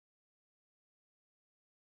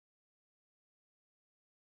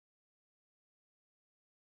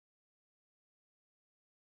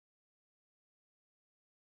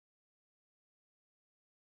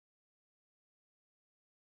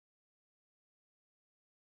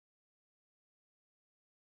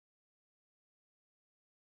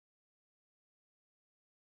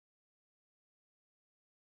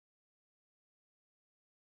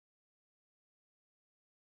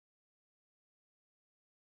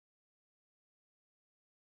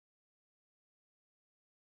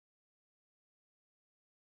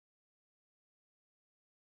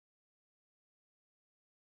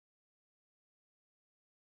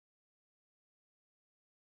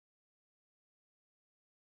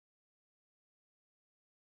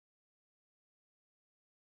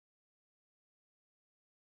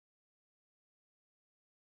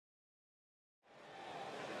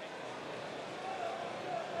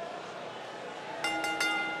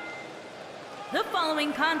The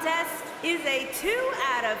following contest is a 2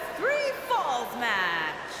 out of 3 falls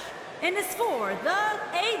match and is for the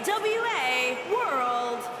AWA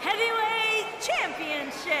World Heavyweight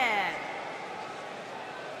Championship.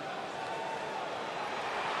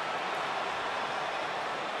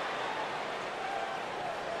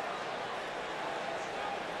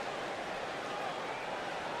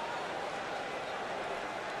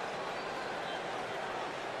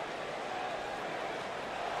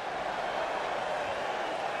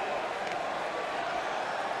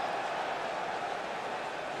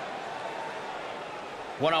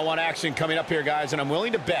 One-on-one action coming up here, guys, and I'm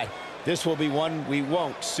willing to bet this will be one we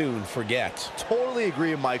won't soon forget. Totally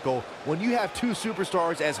agree, Michael. When you have two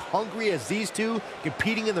superstars as hungry as these two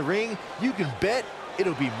competing in the ring, you can bet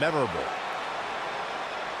it'll be memorable.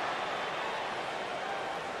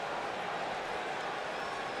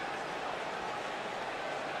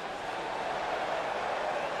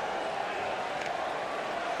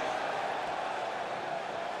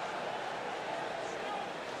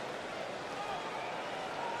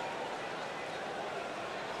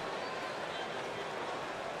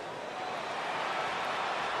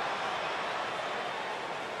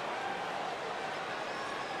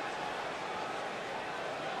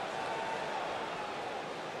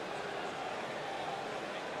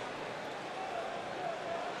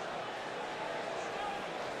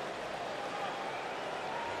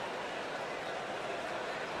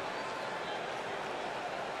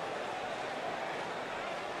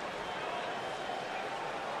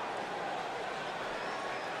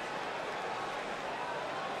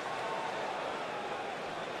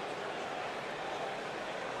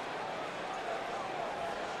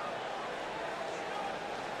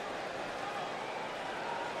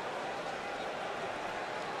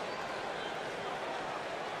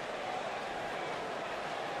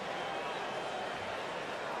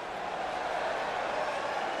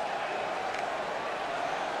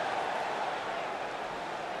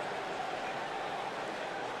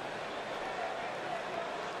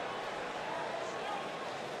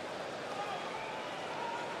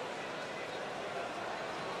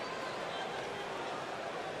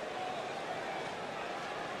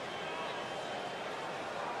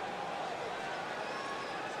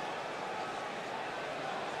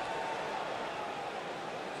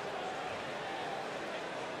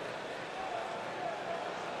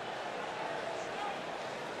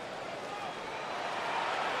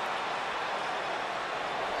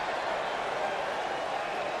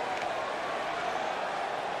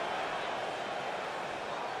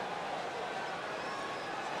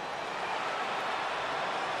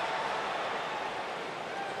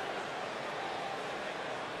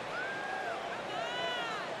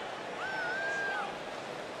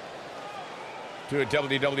 Two of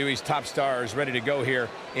WWE's top stars ready to go here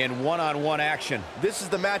in one-on-one action. This is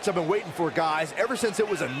the match I've been waiting for, guys. Ever since it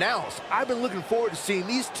was announced, I've been looking forward to seeing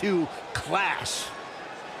these two clash.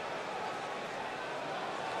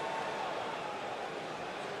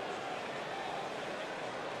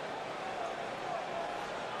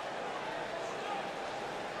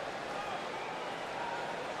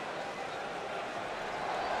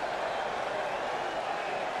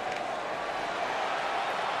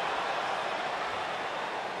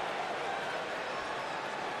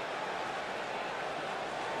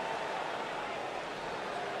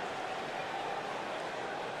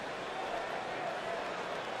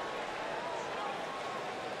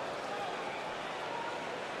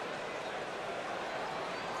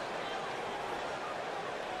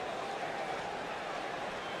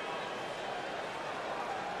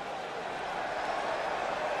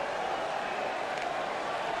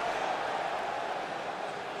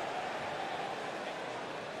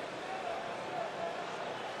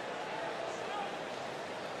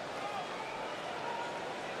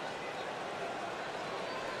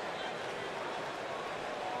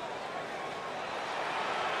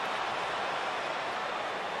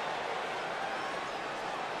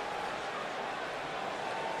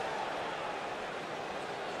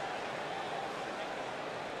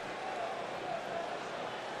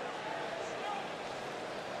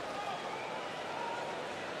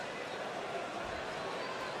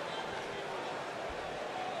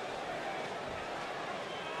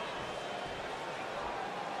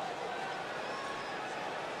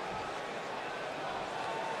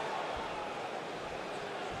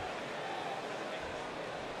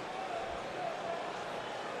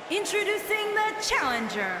 Introducing the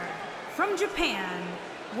challenger from Japan,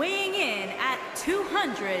 weighing in at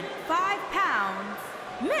 205 pounds,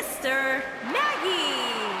 Mr.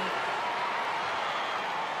 Miyagi.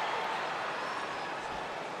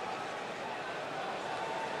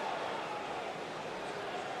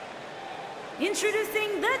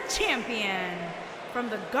 Introducing the champion from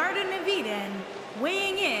the Garden of Eden,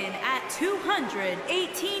 weighing in at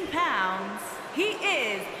 218 pounds, he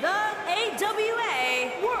is the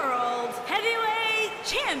AWA World Heavyweight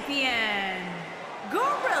Champion,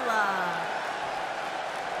 Gorilla.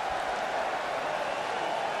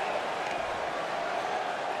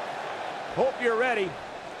 Hope you're ready.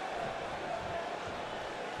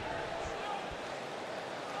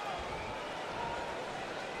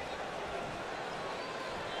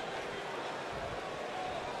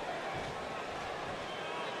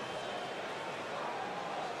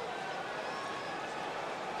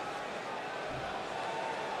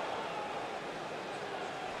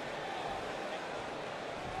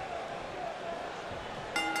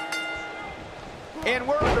 And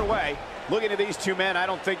we're underway. Looking at these two men, I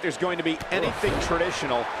don't think there's going to be anything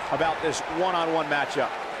traditional about this one-on-one matchup.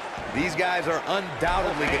 These guys are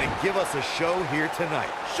undoubtedly going to give us a show here tonight.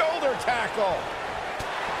 Shoulder tackle.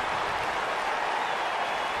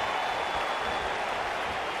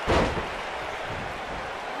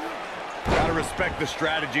 Gotta respect the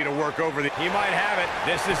strategy to work over the... He might have it.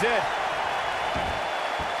 This is it.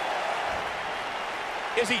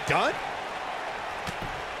 Is he done?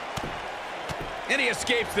 And he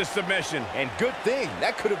escapes the submission. And good thing.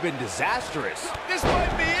 That could have been disastrous. This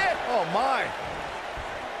might be it. Oh, my.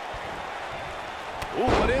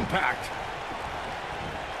 Ooh, what impact.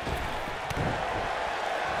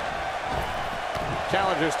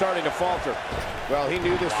 Challenger's starting to falter. Well, he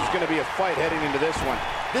knew this was going to be a fight heading into this one.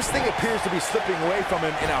 This thing appears to be slipping away from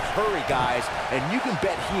him in a hurry, guys. And you can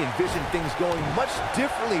bet he envisioned things going much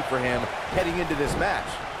differently for him heading into this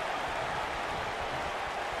match.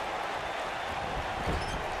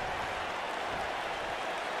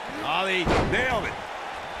 Ali nailed it.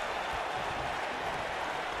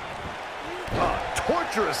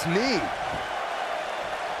 Torturous knee.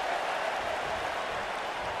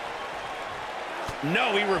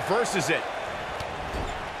 No, he reverses it.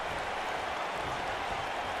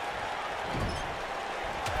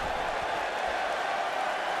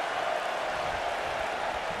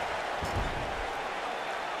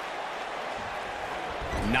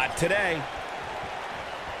 Not today.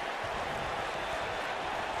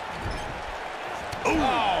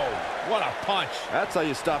 Oh, what a punch. That's how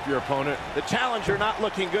you stop your opponent. The challenger not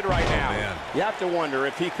looking good right now. Man. You have to wonder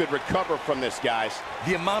if he could recover from this, guys.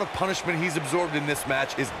 The amount of punishment he's absorbed in this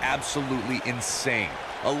match is absolutely insane.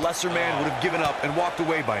 A lesser man would have given up and walked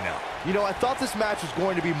away by now. You know, I thought this match was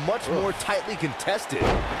going to be much more tightly contested.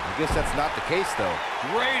 I guess that's not the case, though.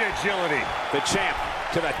 Great agility. The champ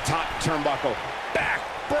to the top turnbuckle. Back.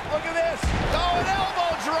 But look at this. Oh, an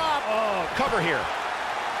elbow drop. Oh, cover here.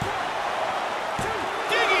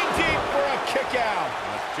 Digging deep for a kick out.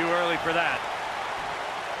 Too early for that.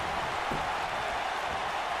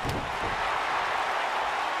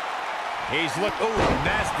 He's looked. Oh,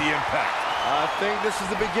 nasty impact. I think this is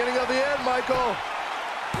the beginning of the end, Michael.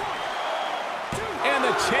 And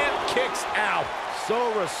the champ kicks out. So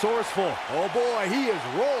resourceful. Oh, boy, he is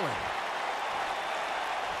rolling.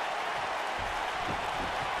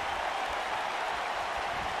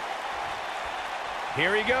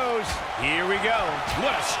 Here he goes. Here we go.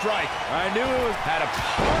 What a strike. I knew it had a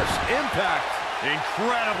harsh impact.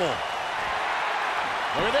 Incredible.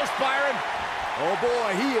 Look at this, Byron. Oh,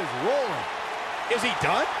 boy, he is rolling. Is he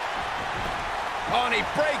done? Oh, and he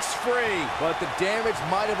breaks free. But the damage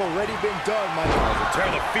might have already been done, Michael. Tear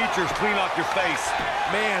the features clean off your face.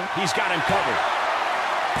 Man, he's got him covered.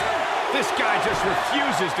 This guy just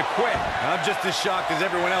refuses to quit. I'm just as shocked as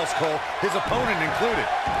everyone else, Cole, his opponent included.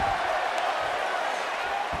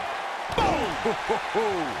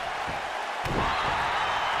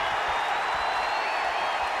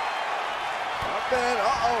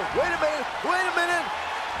 Uh-oh, wait a minute.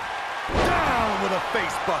 Down with a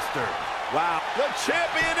face buster. Wow, the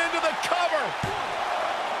champion into the cover.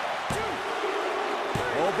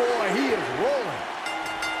 Oh boy, he is rolling.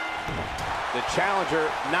 The challenger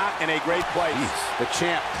not in a great place. Jeez. The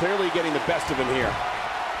champ clearly getting the best of him here.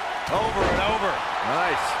 Over and over.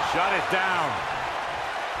 Nice. Shut it down.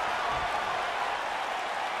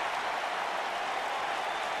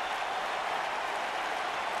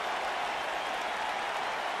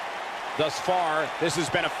 Thus far, this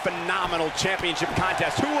has been a phenomenal championship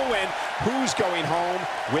contest. Who will win? Who's going home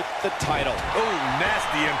with the title? Oh,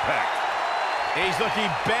 nasty impact. He's looking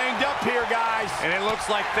banged up here, guys. And it looks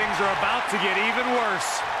like things are about to get even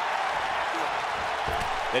worse.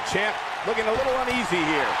 The champ looking a little uneasy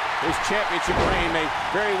here. His championship reign may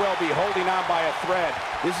very well be holding on by a thread.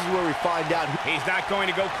 This is where we find out He's not going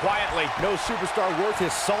to go quietly. no superstar worth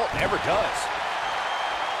his salt ever does.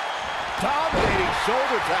 Dominating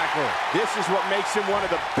shoulder tackle. This is what makes him one of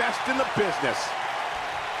the best in the business.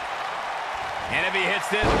 And if he hits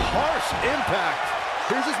this, harsh impact.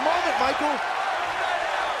 Here's his moment, Michael.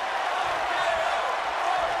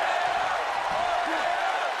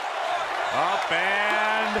 Up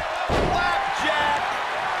and flapjack.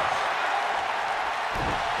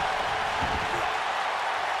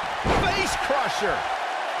 Face crusher.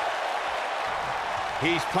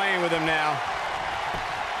 He's playing with him now.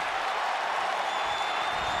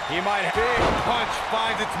 He might have. Big punch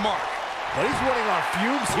finds its mark. But he's running on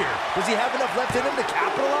fumes here. Does he have enough left in him to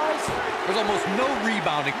capitalize? There's almost no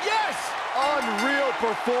rebounding. Yes! Unreal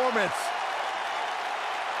performance.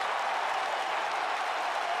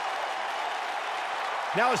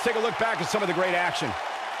 Now let's take a look back at some of the great action.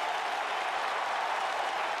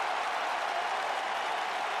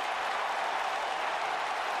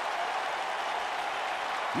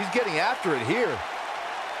 He's getting after it here.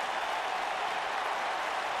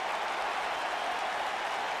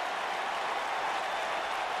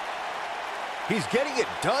 He's getting it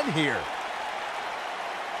done here.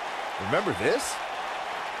 Remember this?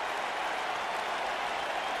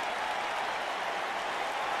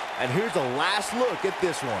 And here's the last look at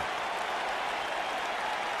this one.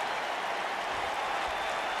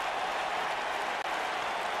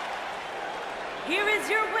 Here is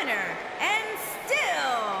your winner, and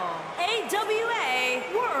still AWA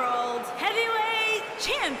World Heavyweight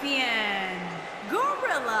Champion,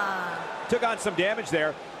 Gorilla. Took on some damage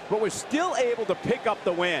there, but was still able to pick up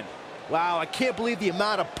the win. Wow, I can't believe the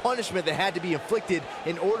amount of punishment that had to be inflicted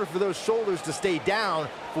in order for those shoulders to stay down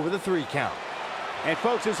for the 3 count. And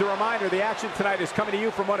folks, as a reminder, the action tonight is coming to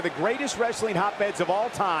you from one of the greatest wrestling hotbeds of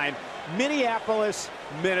all time, Minneapolis,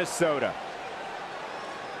 Minnesota.